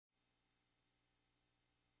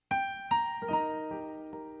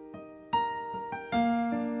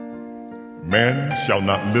Man shall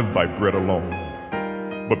not live by bread alone,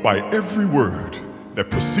 but by every word that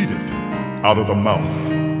proceedeth out of the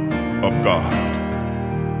mouth of God.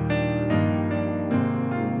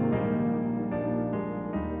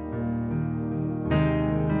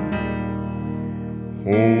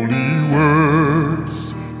 Holy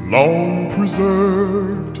words, long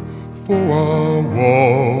preserved for our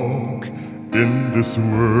walk in this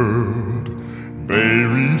world, they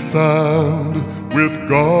resound with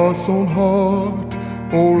God's own heart.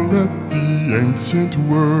 Oh, let the ancient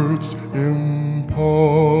words impart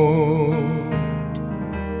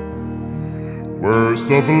words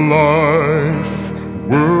of life,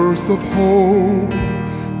 words of hope.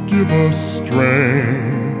 Give us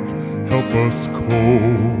strength, help us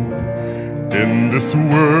cope in this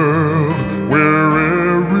world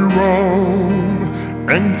wherever we roam.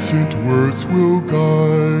 Ancient words will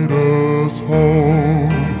guide us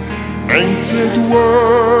home. Ancient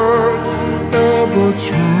words, ever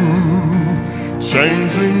true,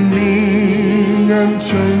 changing me and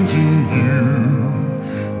changing you.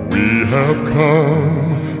 We have come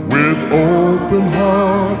with open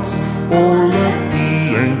hearts. Oh, let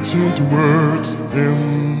the ancient words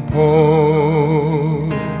impart.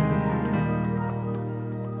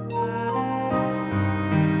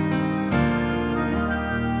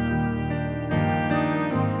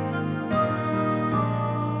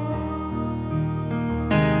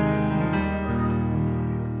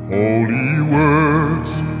 Holy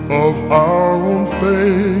words of our own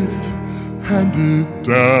faith, handed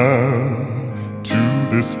down to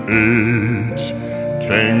this age,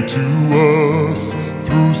 came to us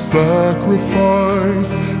through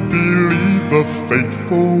sacrifice. Believe the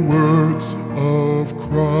faithful words of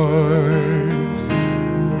Christ.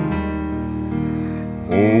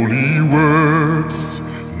 Holy words,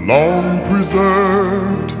 long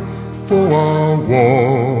preserved for our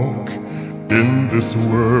walk in this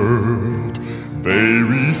world, they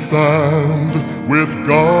resound with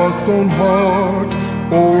God's own heart.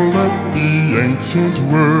 Oh, let the ancient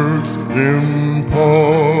words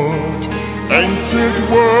impart. Ancient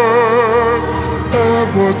words,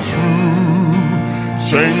 ever true,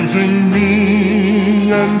 changing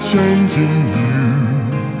me and changing you.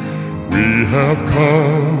 We have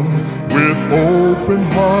come with open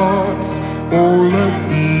hearts. Oh, let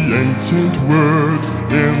the ancient words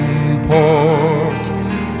impart.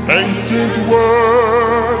 Ancient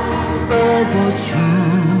words, ever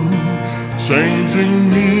true, changing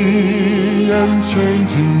me and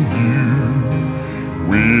changing you.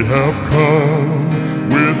 We have come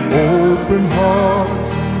with open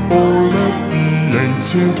hearts. Oh, let the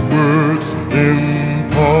ancient words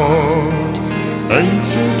impart.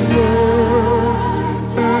 Ancient words,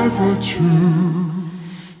 ever true,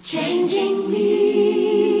 changing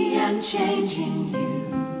me and changing you.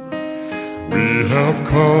 We have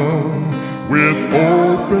come with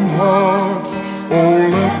open hearts. Oh,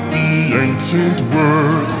 let the ancient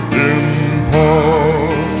words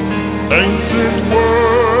impart. Ancient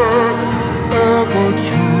words, ever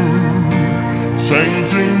true,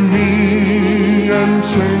 changing me and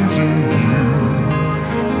changing you.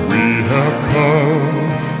 We have come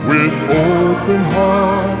with open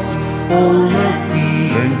hearts. Oh, let the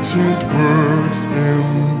ancient words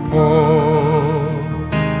impart.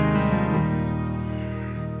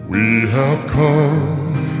 We have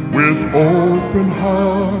come with open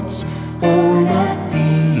hearts. Oh, let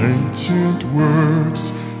the ancient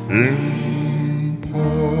words impart.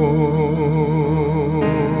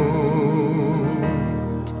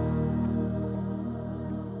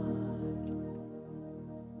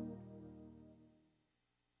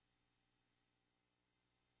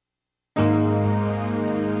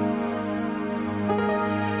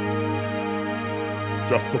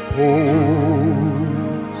 Just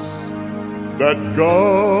suppose that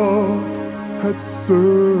God had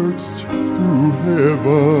searched through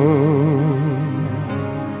heaven,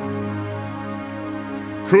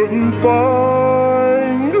 couldn't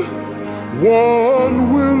find one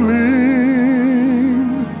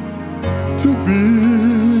willing to be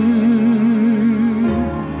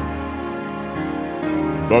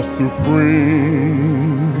the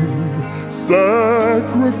supreme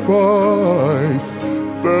sacrifice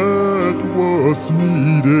that was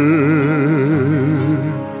needed,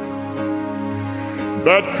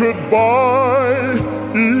 that could buy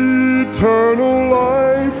eternal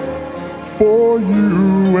life for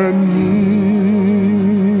you and me.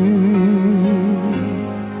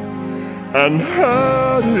 And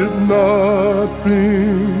had it not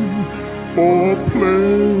been for a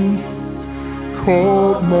place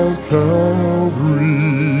called Mount Calvary,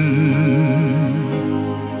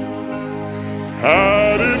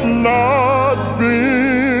 had it not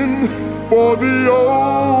the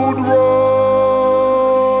old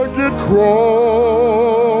rugged cross,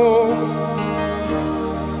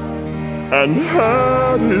 and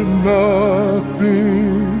had it not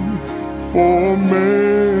been for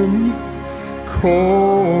men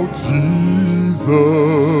called Jesus,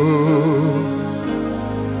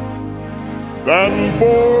 then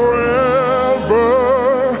forever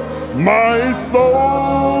my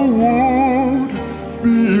soul would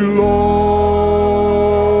be lost.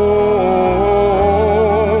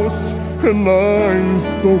 And I'm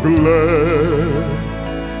so glad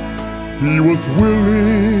he was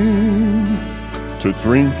willing to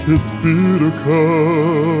drink his bitter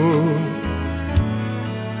cup.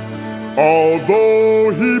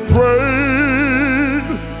 Although he prayed,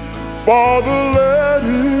 Father, let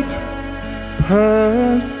it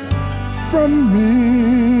pass from me.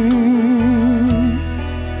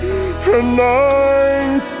 And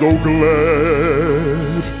I'm so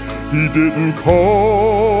glad he didn't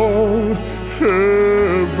call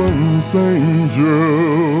heaven's angels.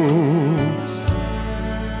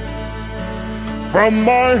 From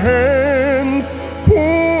my hands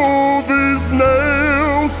pull these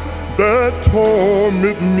nails that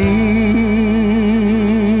torment me,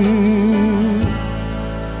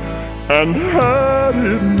 and had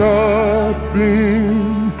it not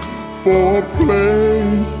been for a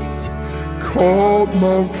place called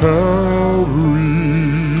Mount Calvary,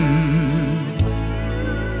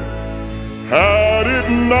 had it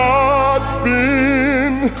not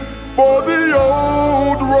been for the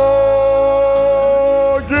old rugged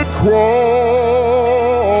cross,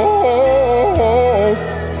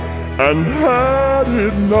 and had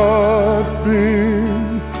it not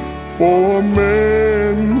been for a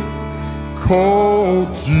man called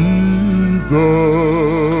Jesus,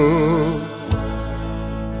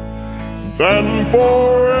 then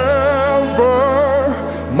forever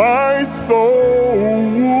my soul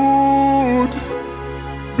would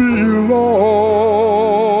be lost.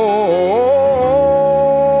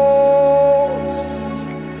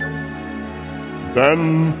 Then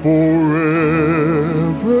forever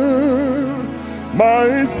my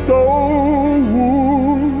soul